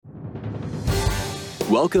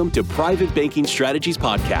Welcome to Private Banking Strategies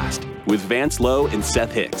Podcast with Vance Lowe and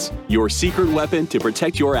Seth Hicks, your secret weapon to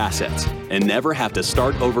protect your assets and never have to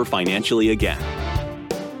start over financially again.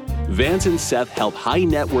 Vance and Seth help high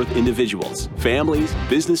net worth individuals, families,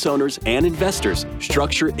 business owners, and investors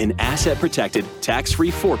structure an asset-protected,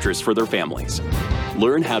 tax-free fortress for their families.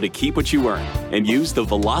 Learn how to keep what you earn and use the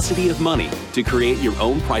velocity of money to create your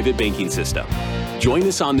own private banking system. Join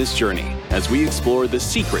us on this journey as we explore the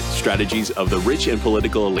secret strategies of the rich and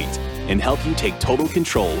political elite and help you take total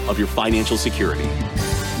control of your financial security.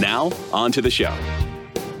 Now, on to the show.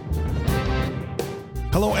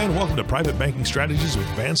 Hello and welcome to Private Banking Strategies with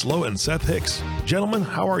Vance Lowe and Seth Hicks. Gentlemen,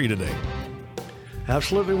 how are you today?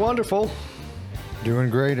 Absolutely wonderful.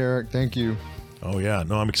 Doing great, Eric. Thank you. Oh, yeah.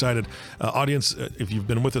 No, I'm excited. Audience, if you've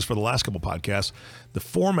been with us for the last couple podcasts, the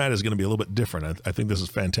format is going to be a little bit different. I think this is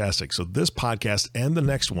fantastic. So this podcast and the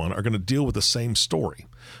next one are going to deal with the same story.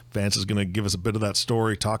 Vance is going to give us a bit of that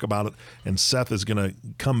story, talk about it, and Seth is going to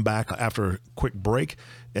come back after a quick break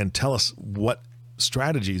and tell us what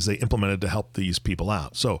strategies they implemented to help these people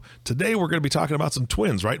out. So today we're going to be talking about some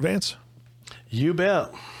twins, right, Vance? You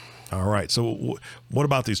bet. All right. So what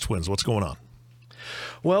about these twins? What's going on?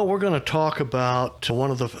 Well, we're going to talk about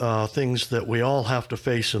one of the things that we all have to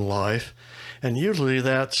face in life, and usually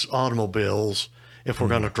that's automobiles if we're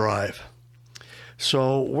going to drive.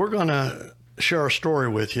 So we're going to share a story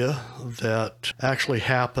with you that actually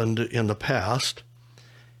happened in the past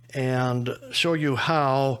and show you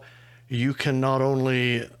how you can not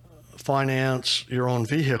only finance your own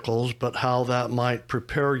vehicles, but how that might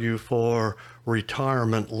prepare you for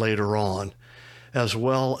retirement later on, as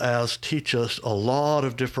well as teach us a lot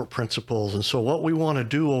of different principles. And so what we want to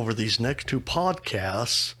do over these next two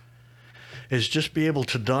podcasts is just be able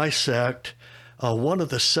to dissect one of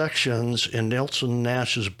the sections in Nelson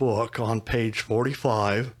Nash's book on page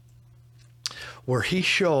 45, where he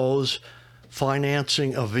shows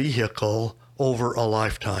financing a vehicle over a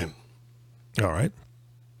lifetime. All right.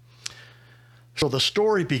 So the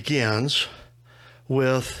story begins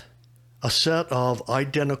with a set of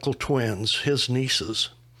identical twins, his nieces,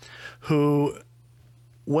 who,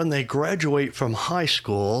 when they graduate from high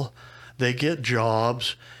school, they get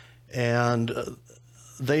jobs and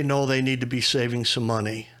they know they need to be saving some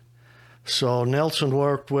money. So Nelson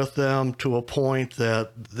worked with them to a point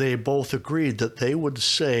that they both agreed that they would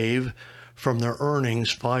save from their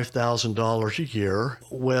earnings $5,000 a year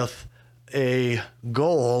with a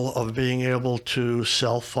goal of being able to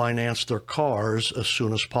self-finance their cars as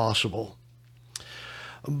soon as possible.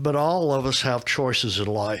 But all of us have choices in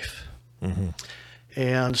life. Mm-hmm.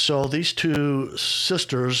 And so these two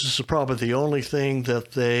sisters, this is probably the only thing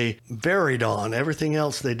that they varied on. Everything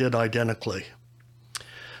else they did identically.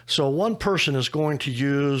 So one person is going to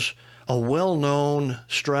use a well-known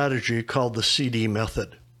strategy called the CD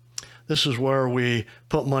method. This is where we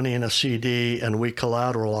put money in a CD and we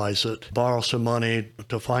collateralize it, borrow some money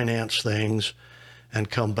to finance things, and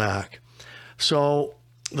come back. So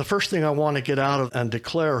the first thing I want to get out of and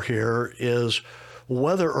declare here is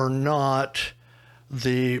whether or not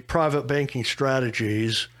the private banking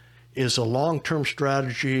strategies is a long-term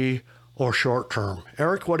strategy or short-term.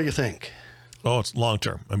 Eric, what do you think? Oh, it's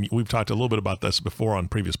long-term. I mean, we've talked a little bit about this before on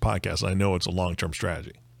previous podcasts. I know it's a long-term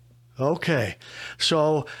strategy. Okay.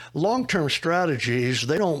 So long-term strategies,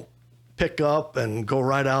 they don't pick up and go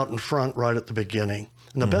right out in front right at the beginning.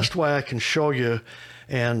 And the best way I can show you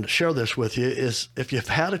and share this with you is if you've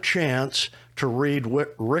had a chance to read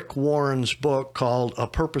Rick Warren's book called A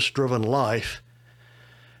Purpose-Driven Life.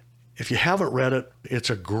 If you haven't read it, it's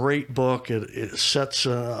a great book. It sets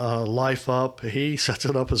a life up. He sets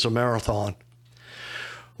it up as a marathon.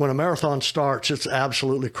 When a marathon starts, it's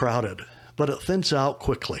absolutely crowded, but it thins out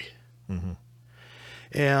quickly. Mm-hmm.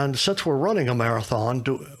 And since we're running a marathon,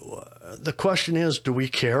 the question is, do we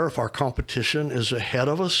care if our competition is ahead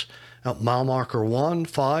of us at mile marker 1,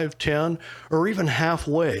 5, 10, or even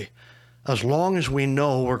halfway? As long as we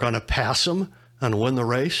know we're going to pass them and win the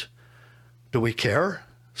race, do we care?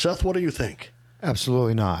 Seth, what do you think?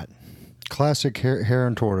 Absolutely not. Classic hare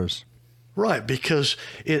and tortoise. Right, because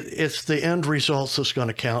it's the end results that's going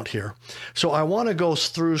to count here. So I want to go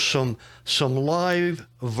through some live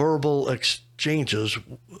verbal exchanges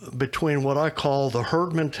between what I call the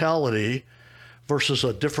herd mentality versus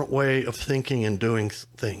a different way of thinking and doing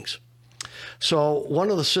things. So one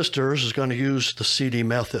of the sisters is going to use the CD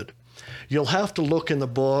method. You'll have to look in the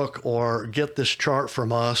book or get this chart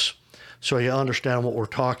from us so you understand what we're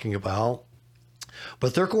talking about.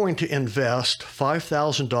 But they're going to invest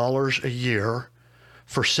 $5,000 a year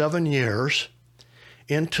for 7 years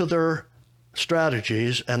into their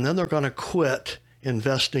strategies, and then they're going to quit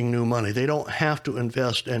investing new money. They don't have to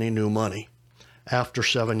invest any new money after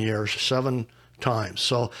 7 years, 7 times.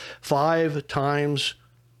 So 5 times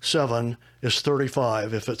 7 is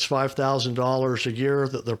 35. If it's $5,000 a year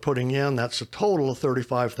that they're putting in, that's a total of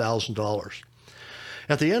 $35,000.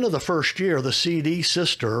 At the end of the first year, the CD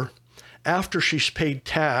sister, after she's paid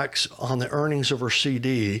tax on the earnings of her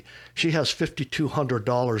CD, she has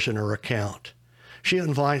 $5,200 in her account. She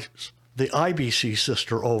invites the IBC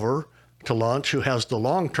sister over to lunch, who has the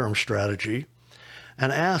long-term strategy,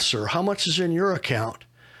 and asks her, how much is in your account?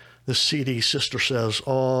 The CD sister says,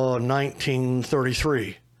 oh,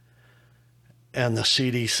 1933. And the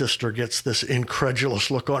CD sister gets this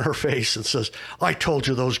incredulous look on her face and says, I told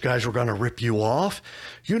you those guys were going to rip you off.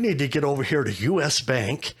 You need to get over here to U.S.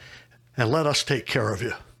 Bank and let us take care of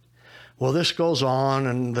you. Well, this goes on,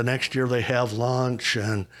 and the next year they have lunch.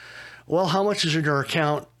 And, well, how much is in your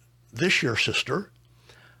account this year, sister?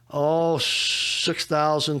 Oh,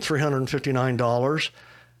 $6,359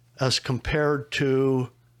 as compared to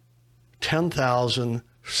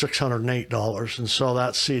 $10,608. And so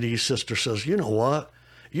that CD sister says, you know what?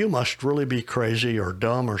 You must really be crazy or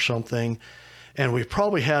dumb or something. And we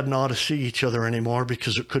probably hadn't ought to see each other anymore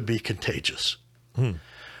because it could be contagious. Well,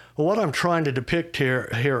 what I'm trying to depict here,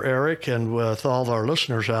 Eric, and with all of our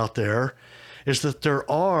listeners out there, is that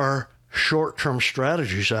there are short-term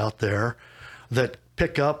strategies out there that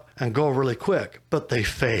pick up and go really quick, but they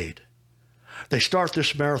fade. They start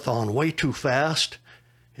this marathon way too fast,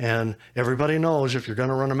 and everybody knows if you're going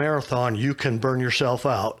to run a marathon, you can burn yourself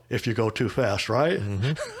out if you go too fast, right?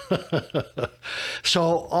 Mm-hmm. So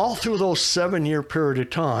all through those 7-year period of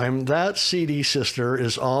time, that CD sister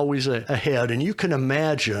is always ahead, and you can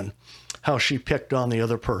imagine how she picked on the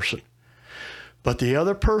other person. But the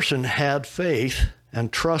other person had faith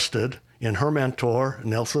and trusted in her mentor,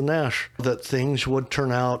 Nelson Nash, that things would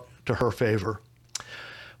turn out to her favor.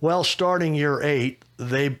 Well, starting year 8,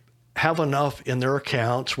 they have enough in their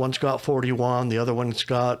accounts. One's got 41, the other one's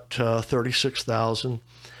got 36,000.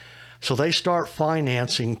 So they start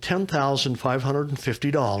financing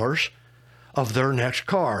 $10,550 of their next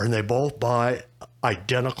car, and they both buy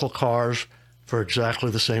identical cars for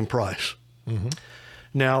exactly the same price. Mm-hmm.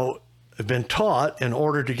 Now, I've been taught in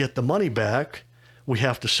order to get the money back, we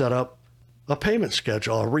have to set up a payment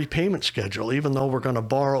schedule, a repayment schedule. Even though we're going to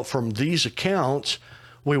borrow from these accounts,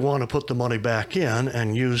 we want to put the money back in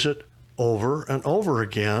and use it over and over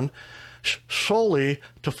again solely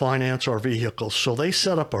to finance our vehicles. So they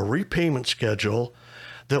set up a repayment schedule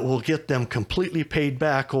that will get them completely paid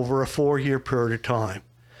back over a 4-year period of time.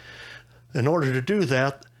 In order to do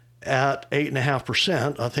that, at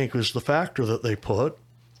 8.5%, I think was the factor that they put,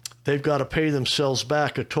 they've got to pay themselves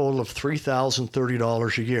back a total of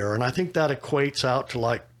 $3,030 a year. And I think that equates out to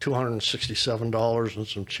like $267 and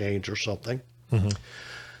some change or something. Mm-hmm.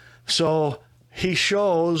 So he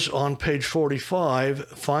shows on page 45,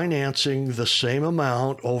 financing the same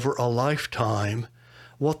amount over a lifetime,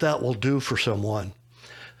 what that will do for someone.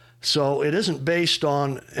 So it isn't based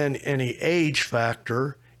on any age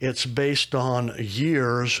factor. It's based on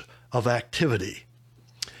years of activity.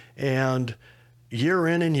 And year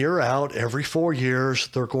in and year out, every 4 years,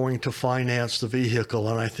 they're going to finance the vehicle.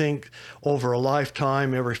 And I think over a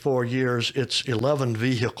lifetime, every 4 years, it's 11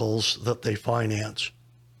 vehicles that they finance.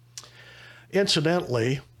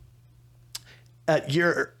 Incidentally, at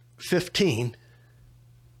year 15,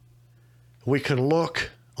 we can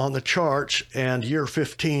look on the charts, and year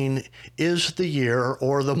 15 is the year,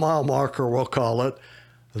 or the mile marker, we'll call it,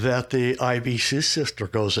 that the IBC sister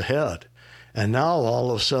goes ahead. And now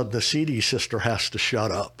all of a sudden the CD sister has to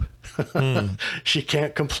shut up. She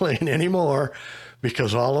can't complain anymore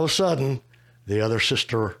because all of a sudden the other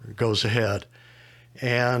sister goes ahead.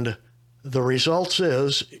 And the results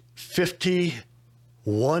is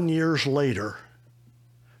 51 years later,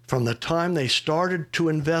 from the time they started to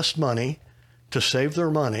invest money, to save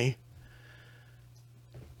their money,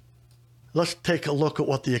 let's take a look at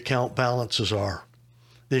what the account balances are.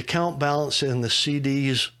 The account balance in the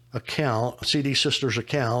CD sister's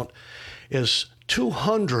account is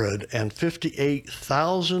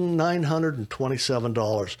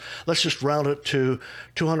 $258,927. Let's just round it to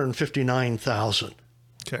 $259,000.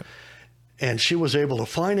 Okay. And she was able to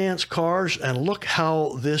finance cars, and look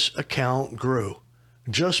how this account grew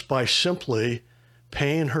just by simply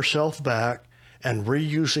paying herself back and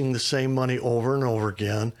reusing the same money over and over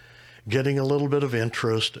again, getting a little bit of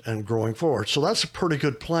interest and growing forward. So that's a pretty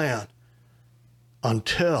good plan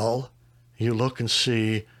until you look and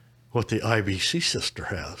see what the IBC sister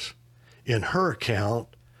has. In her account,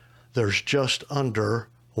 there's just under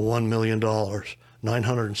 $1 million,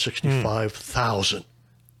 $965,000.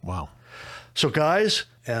 Wow. So guys,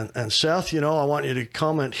 and Seth, I want you to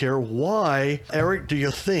comment here. Why, Eric, do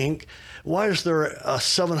you think, why is there a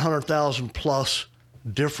 700,000 plus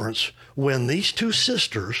difference when these two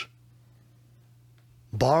sisters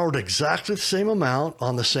borrowed exactly the same amount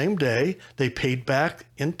on the same day? They paid back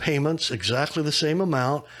in payments exactly the same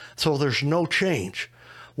amount, so there's no change.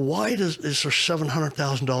 Why is there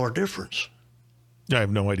 $700,000 difference? I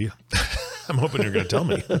have no idea. I'm hoping you're going to tell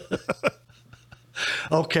me.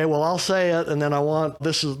 Okay, well, I'll say it, and then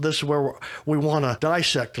this is where we want to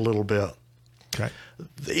dissect a little bit. Okay.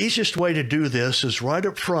 The easiest way to do this is right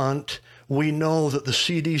up front. We know that the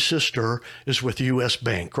CD sister is with U.S.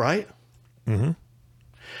 Bank, right? Mm-hmm.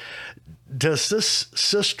 Does this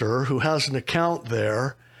sister who has an account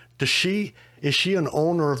there, is she an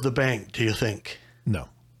owner of the bank, do you think? No.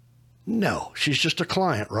 No, she's just a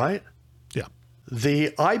client, right? Yeah.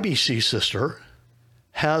 The IBC sister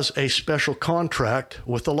has a special contract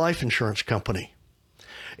with the life insurance company.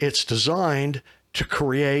 It's designed to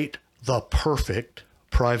create the perfect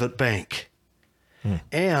private bank.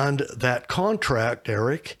 And that contract,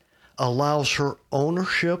 Eric, allows her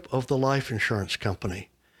ownership of the life insurance company.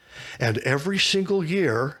 And every single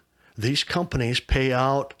year, these companies pay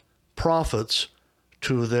out profits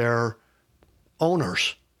to their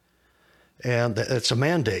owners. And it's a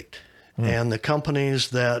mandate. And the companies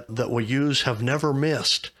that we use have never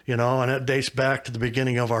missed, and it dates back to the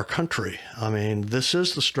beginning of our country. I mean, this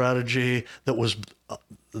is the strategy that was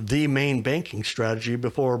the main banking strategy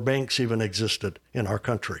before banks even existed in our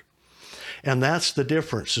country. And that's the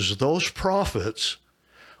difference, is those profits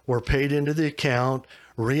were paid into the account,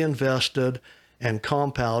 reinvested, and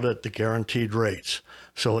compounded at the guaranteed rates.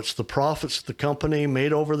 So it's the profits the company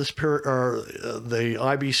made over this period, or the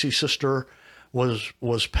IBC sister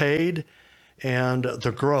was paid, and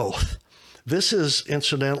the growth. This is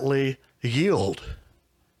incidentally yield,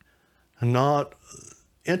 not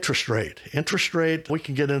interest rate. Interest rate, we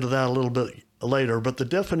can get into that a little bit later, but the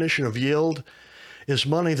definition of yield is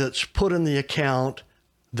money that's put in the account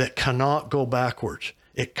that cannot go backwards.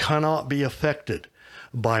 It cannot be affected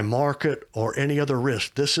by market or any other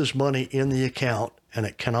risk. This is money in the account, and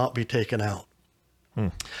it cannot be taken out.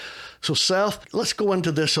 So Seth, let's go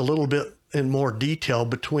into this a little bit in more detail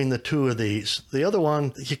between the two of these. The other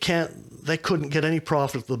one, they couldn't get any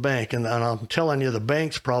profit at the bank. And I'm telling you, the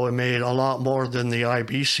banks probably made a lot more than the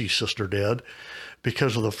IBC sister did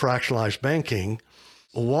because of the fractionalized banking.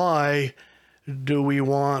 Why do we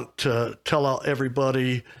want to tell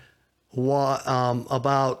everybody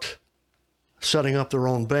about setting up their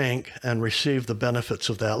own bank and receive the benefits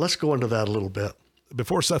of that? Let's go into that a little bit.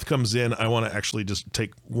 Before Seth comes in, I want to actually just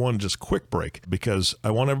take one quick break, because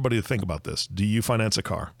I want everybody to think about this. Do you finance a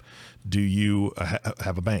car? Do you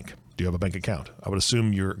have a bank? Do you have a bank account? I would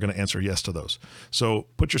assume you're going to answer yes to those. So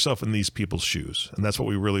put yourself in these people's shoes. And that's what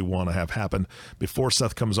we really want to have happen. Before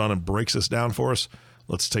Seth comes on and breaks this down for us,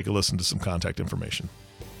 let's take a listen to some contact information.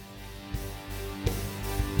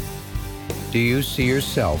 Do you see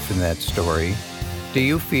yourself in that story? Do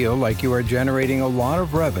you feel like you are generating a lot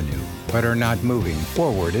of revenue, but are not moving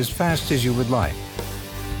forward as fast as you would like?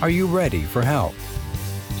 Are you ready for help?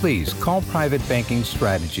 Please call Private Banking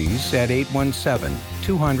Strategies at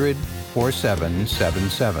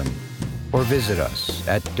 817-200-4777 or visit us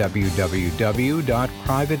at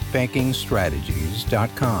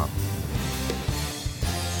www.privatebankingstrategies.com.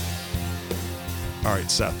 All right,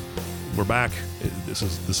 Seth, we're back. This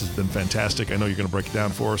has been fantastic. I know you're going to break it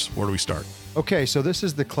down for us. Where do we start? Okay, so this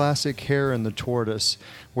is the classic hare and the tortoise,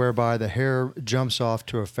 whereby the hare jumps off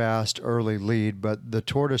to a fast early lead, but the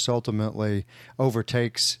tortoise ultimately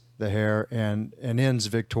overtakes the hare and ends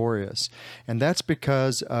victorious. And that's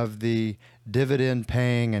because of the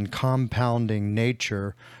dividend-paying and compounding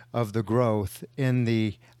nature of the growth in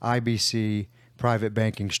the IBC private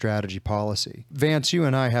banking strategy policy. Vance, you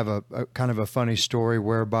and I have a kind of a funny story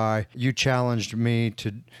whereby you challenged me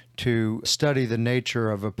to study the nature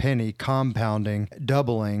of a penny compounding,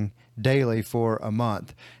 doubling daily for a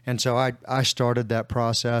month. And so I started that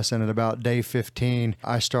process, and at about day 15,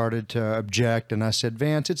 I started to object, and I said,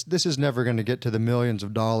 Vance, this is never going to get to the millions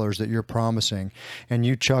of dollars that you're promising. And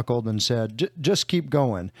you chuckled and said, just keep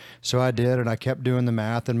going. So I did, and I kept doing the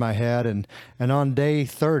math in my head, and on day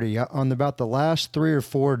 30, on about the last 3 or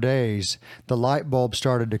 4 days, the light bulb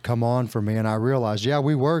started to come on for me, and I realized, yeah,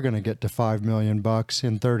 we were going to get to $5 million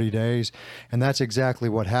in 30 days, and that's exactly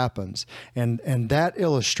what happens. And that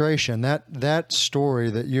illustration, that story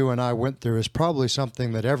that you and I went through is probably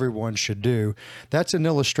something that everyone should do. That's an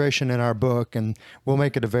illustration in our book, and we'll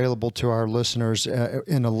make it available to our listeners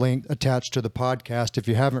in a link attached to the podcast. If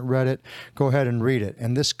you haven't read it, go ahead and read it.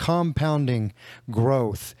 And this compounding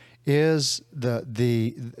growth is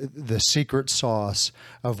the secret sauce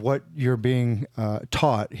of what you're being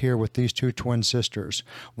taught here with these two twin sisters.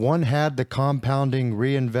 One had the compounding,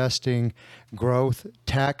 reinvesting growth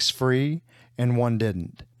tax-free, and one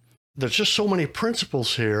didn't. There's just so many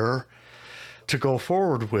principles here to go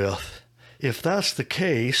forward with. If that's the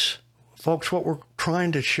case, folks, what we're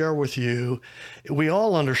trying to share with you, we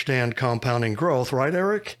all understand compounding growth, right,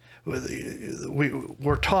 Eric?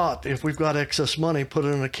 We're taught if we've got excess money, put it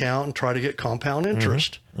in an account and try to get compound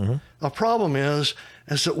interest. The problem is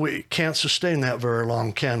that we can't sustain that very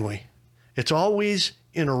long, can we? It's always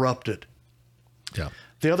interrupted. Yeah.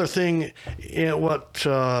 The other thing, what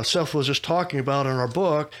Seth was just talking about in our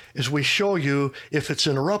book, is we show you if it's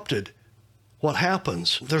interrupted, what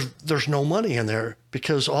happens. There's no money in there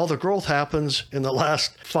because all the growth happens in the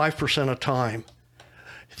last 5% of time.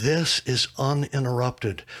 This is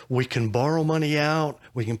uninterrupted. We can borrow money out,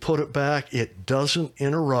 we can put it back. It doesn't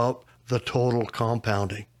interrupt the total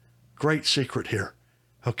compounding. Great secret here,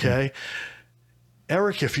 okay?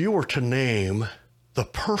 Eric, if you were to name the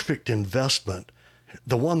perfect investment,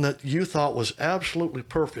 the one that you thought was absolutely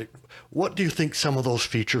perfect, what do you think some of those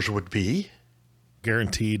features would be?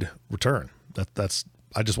 Guaranteed return. That's.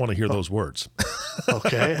 I just want to hear those words.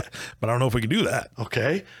 Okay. But I don't know if we can do that.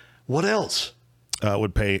 Okay. What else?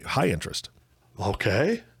 Would pay high interest.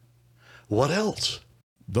 Okay. What else?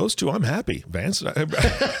 Those two, I'm happy, Vance. If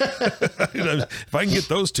I can get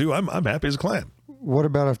those two, I'm happy as a clam. What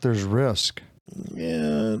about if there's risk?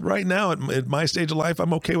 Yeah, right now at my stage of life,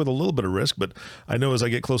 I'm okay with a little bit of risk, but I know as I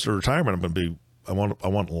get closer to retirement, I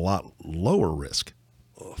want a lot lower risk.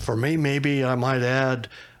 For me, maybe I might add,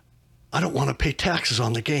 I don't want to pay taxes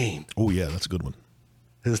on the gain. Oh yeah, that's a good one.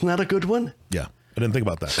 Isn't that a good one? Yeah, I didn't think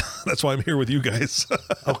about that. That's why I'm here with you guys.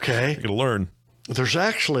 Okay. You're gonna learn. There's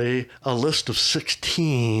actually a list of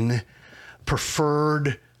 16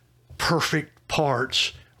 preferred perfect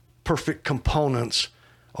parts, perfect components,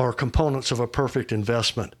 or components of a perfect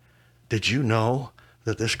investment. Did you know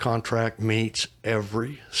that this contract meets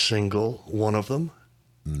every single one of them?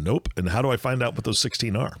 Nope. And how do I find out what those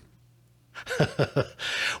 16 are?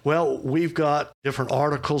 Well, we've got different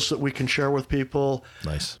articles that we can share with people.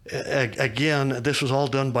 Nice. Again, this was all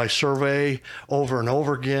done by survey over and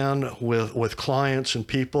over again with clients and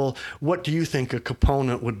people. What do you think a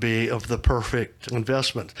component would be of the perfect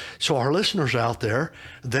investment? So our listeners out there,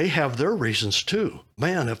 they have their reasons too.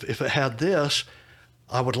 Man, if it had this,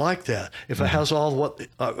 I would like that. If it has all what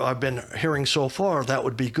I've been hearing so far, that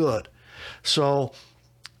would be good. So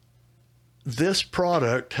this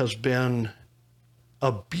product has been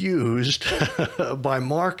abused by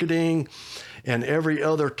marketing and every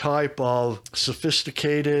other type of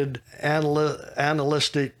sophisticated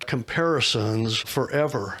analytic comparisons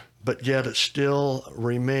forever, but yet it still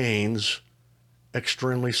remains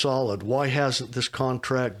extremely solid. Why hasn't this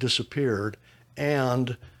contract disappeared?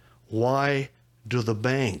 And why do the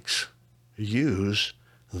banks use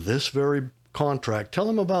this very contract? Tell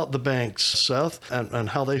them about the banks, Seth, and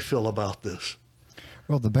how they feel about this.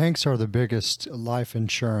 Well, the banks are the biggest life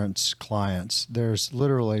insurance clients. There's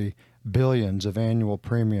literally billions of annual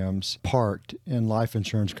premiums parked in life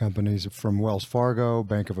insurance companies from Wells Fargo,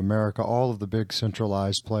 Bank of America. All of the big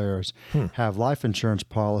centralized players have life insurance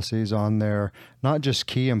policies on their not just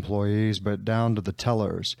key employees, but down to the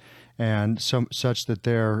tellers, and such that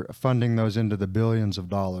they're funding those into the billions of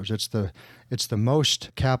dollars. It's the most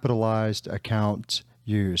capitalized accounts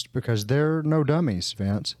used because they're no dummies,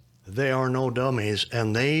 Vance. They are no dummies,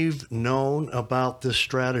 and they've known about this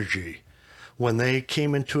strategy. When they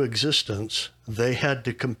came into existence, they had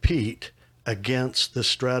to compete against this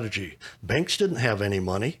strategy. Banks didn't have any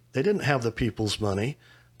money. They didn't have the people's money.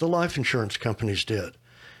 The life insurance companies did.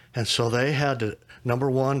 And so they had to,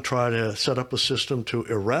 number one, try to set up a system to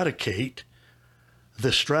eradicate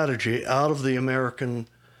this strategy out of the American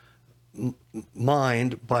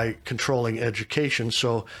mind by controlling education.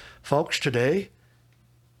 So, folks, today,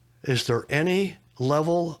 is there any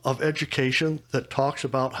level of education that talks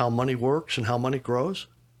about how money works and how money grows?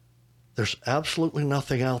 There's absolutely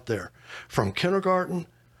nothing out there. From kindergarten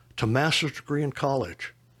to master's degree in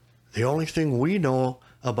college, the only thing we know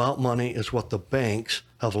about money is what the banks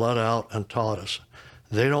have let out and taught us.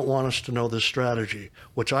 They don't want us to know this strategy,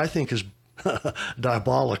 which I think is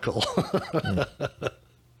diabolical.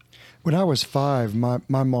 When I was 5,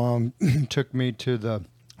 my mom took me to the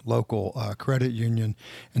local credit union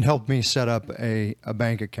and helped me set up a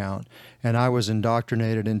bank account. And I was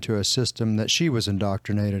indoctrinated into a system that she was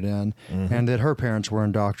indoctrinated in and that her parents were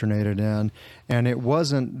indoctrinated in. And it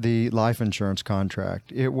wasn't the life insurance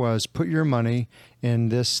contract. It was put your money in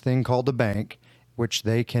this thing called the bank, which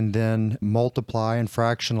they can then multiply and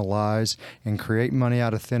fractionalize and create money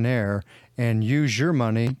out of thin air and use your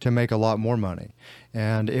money to make a lot more money.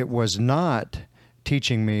 And it was not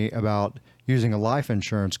teaching me about using a life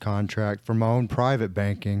insurance contract for my own private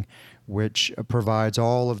banking, which provides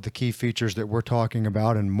all of the key features that we're talking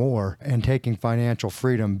about and more, and taking financial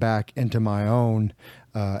freedom back into my own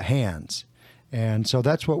hands. And so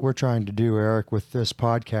that's what we're trying to do, Eric, with this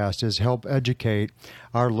podcast, is help educate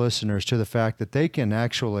our listeners to the fact that they can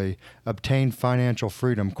actually obtain financial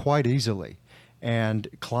freedom quite easily and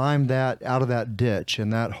climb that out of that ditch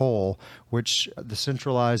and that hole, which the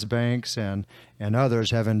centralized banks and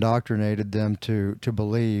others have indoctrinated them to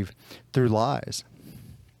believe through lies.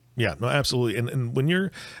 Yeah, no, absolutely. And when your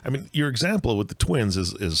example with the twins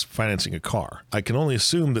is financing a car. I can only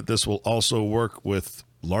assume that this will also work with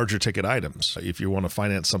larger ticket items. If you want to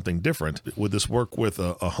finance something different, would this work with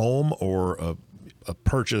a home or a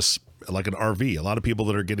purchase like an RV? A lot of people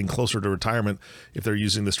that are getting closer to retirement, if they're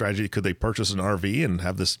using the strategy, could they purchase an RV and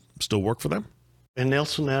have this still work for them? In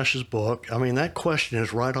Nelson Nash's book, that question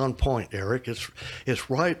is right on point, Eric. It's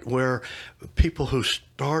right where people who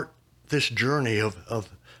start this journey of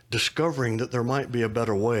discovering that there might be a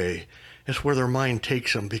better way, it's where their mind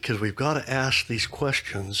takes them, because we've got to ask these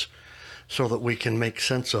questions so that we can make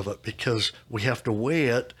sense of it, because we have to weigh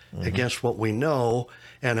it against what we know.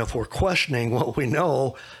 And if we're questioning what we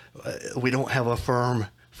know, we don't have a firm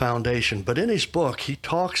foundation. But in his book, he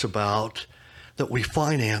talks about that we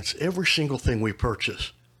finance every single thing we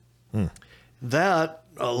purchase. That,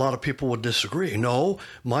 a lot of people would disagree. No,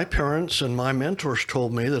 my parents and my mentors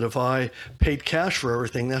told me that if I paid cash for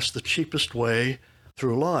everything, that's the cheapest way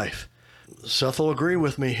through life. Seth will agree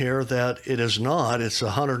with me here that it is not. It's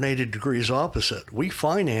 180 degrees opposite. We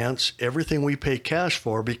finance everything we pay cash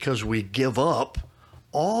for because we give up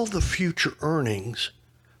all the future earnings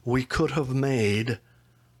we could have made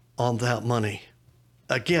on that money.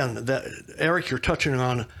 Again, Eric, you're touching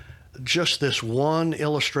on just this one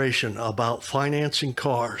illustration about financing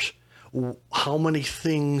cars, how many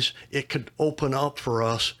things it could open up for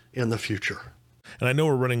us in the future. And I know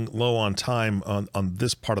we're running low on time on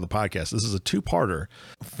this part of the podcast. This is a two-parter.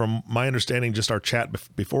 From my understanding, just our chat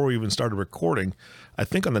before we even started recording, I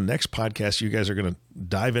think on the next podcast, you guys are going to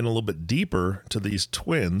dive in a little bit deeper to these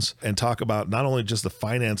twins and talk about not only just the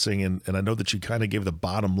financing, and I know that you kind of gave the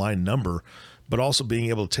bottom line number, but also being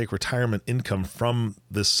able to take retirement income from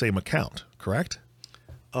this same account, correct?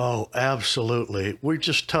 Oh, absolutely. We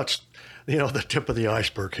just touched, the tip of the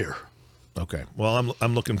iceberg here. Okay. Well,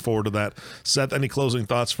 I'm looking forward to that. Seth, any closing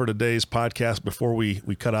thoughts for today's podcast before we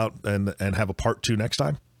cut out and have a part 2 next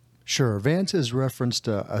time? Sure. Vance has referenced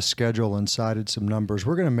a schedule and cited some numbers.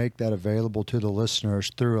 We're going to make that available to the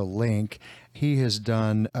listeners through a link. He has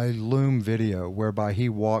done a Loom video whereby he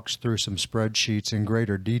walks through some spreadsheets in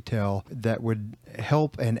greater detail that would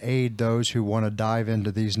help and aid those who want to dive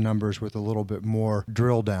into these numbers with a little bit more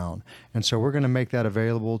drill down. And so we're going to make that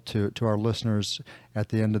available to our listeners at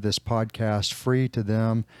the end of this podcast, free to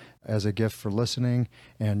them as a gift for listening,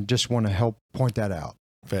 and just want to help point that out.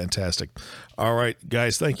 Fantastic. All right,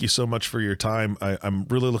 guys, thank you so much for your time. I'm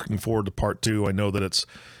really looking forward to part 2. I know that it's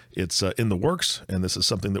in the works, and this is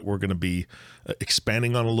something that we're going to be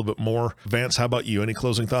expanding on a little bit more. Vance, how about you? Any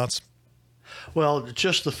closing thoughts? Well,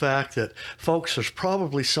 just the fact that, folks, there's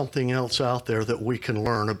probably something else out there that we can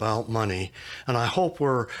learn about money. And I hope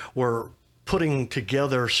we're putting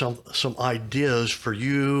together some ideas for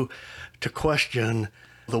you to question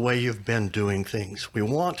the way you've been doing things. We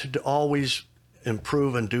want to always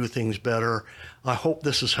improve and do things better. I hope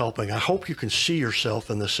this is helping. I hope you can see yourself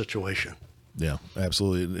in this situation. Yeah,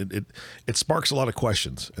 absolutely. It sparks a lot of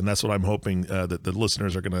questions, and that's what I'm hoping that the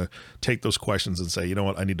listeners are going to take those questions and say, you know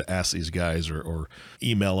what, I need to ask these guys or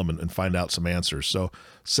email them and find out some answers. So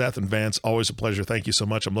Seth and Vance, always a pleasure. Thank you so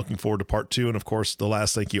much. I'm looking forward to part 2. And of course, the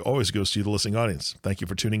last thank you always goes to you, the listening audience. Thank you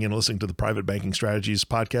for tuning in and listening to the Private Banking Strategies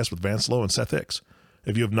podcast with Vance Lowe and Seth Hicks.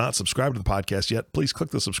 If you have not subscribed to the podcast yet, please click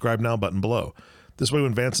the subscribe now button below. This way,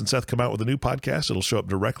 when Vance and Seth come out with a new podcast, it'll show up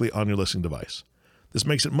directly on your listening device. This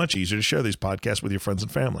makes it much easier to share these podcasts with your friends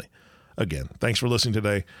and family. Again, thanks for listening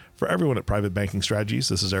today. For everyone at Private Banking Strategies,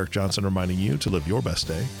 this is Eric Johnson reminding you to live your best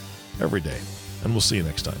day every day. And we'll see you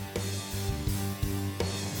next time.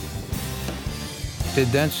 Did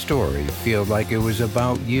that story feel like it was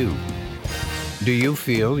about you? Do you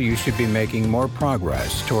feel you should be making more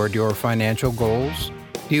progress toward your financial goals?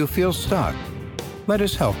 Do you feel stuck? Let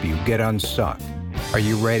us help you get unstuck. Are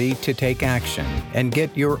you ready to take action and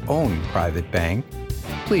get your own private bank?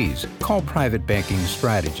 Please call Private Banking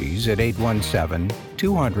Strategies at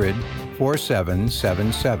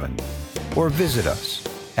 817-200-4777 or visit us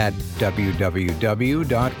at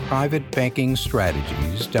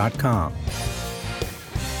www.privatebankingstrategies.com.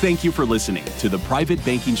 Thank you for listening to the Private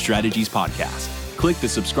Banking Strategies Podcast. Click the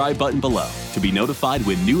subscribe button below to be notified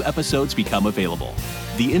when new episodes become available.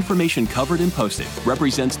 The information covered and posted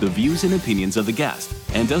represents the views and opinions of the guest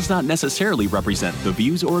and does not necessarily represent the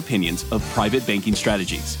views or opinions of Private Banking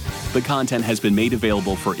Strategies. The content has been made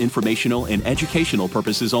available for informational and educational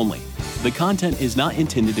purposes only. The content is not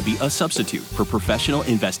intended to be a substitute for professional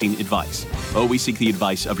investing advice. Always seek the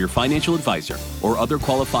advice of your financial advisor or other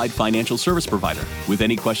qualified financial service provider with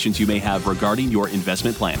any questions you may have regarding your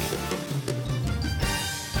investment planning.